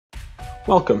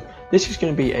Welcome. This is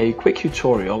going to be a quick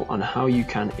tutorial on how you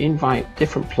can invite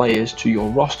different players to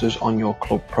your rosters on your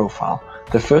club profile.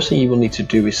 The first thing you will need to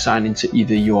do is sign into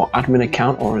either your admin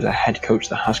account or as a head coach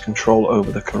that has control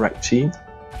over the correct team.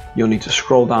 You'll need to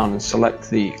scroll down and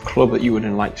select the club that you would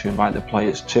like to invite the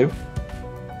players to.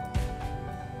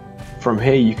 From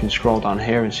here you can scroll down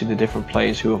here and see the different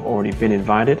players who have already been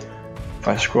invited. If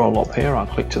I scroll up here, I'll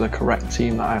click to the correct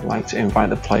team that I'd like to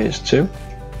invite the players to.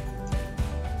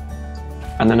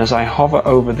 And then as I hover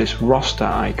over this roster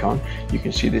icon, you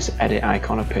can see this edit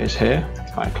icon appears here.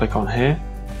 If I click on here,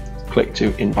 click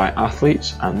to invite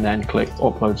athletes and then click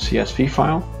upload CSV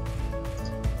file.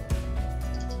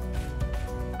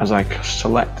 As I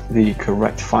select the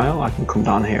correct file, I can come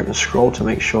down here and scroll to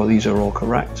make sure these are all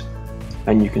correct.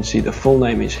 And you can see the full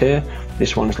name is here.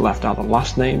 This one's left out the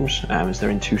last names as they're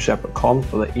in two separate columns,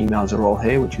 but the emails are all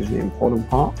here, which is the important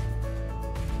part.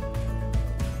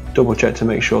 Double check to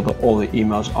make sure that all the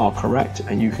emails are correct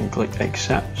and you can click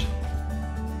accept.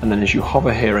 And then as you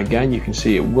hover here again, you can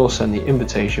see it will send the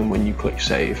invitation when you click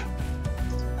save.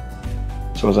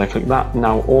 So as I click that,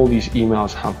 now all these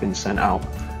emails have been sent out.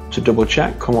 To double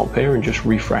check, come up here and just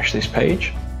refresh this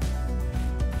page.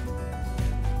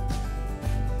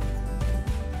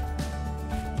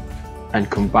 And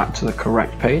come back to the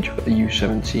correct page for the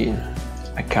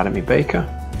U17 Academy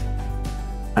Baker.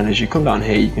 And as you come down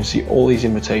here, you can see all these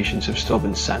invitations have still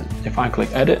been sent. If I click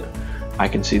edit, I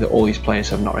can see that all these players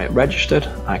have not yet registered.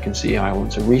 I can see I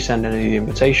want to resend any of the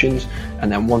invitations, and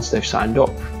then once they've signed up,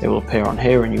 they will appear on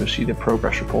here and you will see the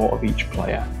progress report of each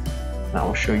player. Now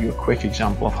I'll show you a quick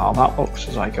example of how that looks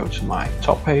as I go to my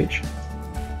top page.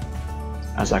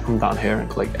 As I come down here and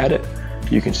click edit,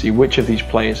 you can see which of these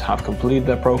players have completed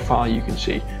their profile. You can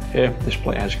see here, this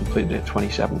player has completed it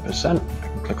 27%. I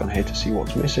can click on here to see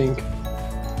what's missing.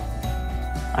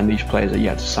 And these players are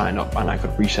yet to sign up, and I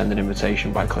could resend an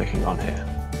invitation by clicking on here.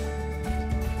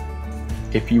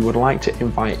 If you would like to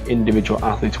invite individual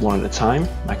athletes one at a time,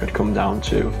 I could come down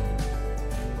to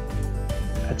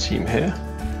a team here.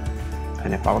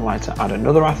 And if I would like to add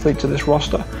another athlete to this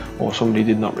roster, or somebody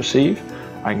did not receive,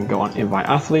 I can go on invite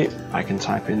athlete, I can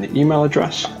type in the email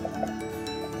address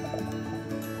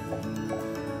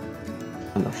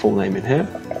and the full name in here.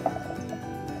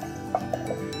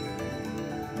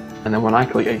 And then when I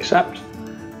click accept,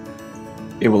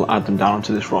 it will add them down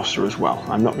to this roster as well.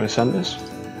 I'm not going to send this,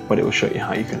 but it will show you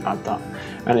how you can add that.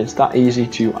 And it's that easy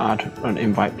to add and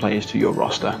invite players to your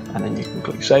roster, and then you can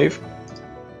click save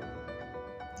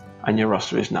and your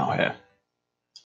roster is now here.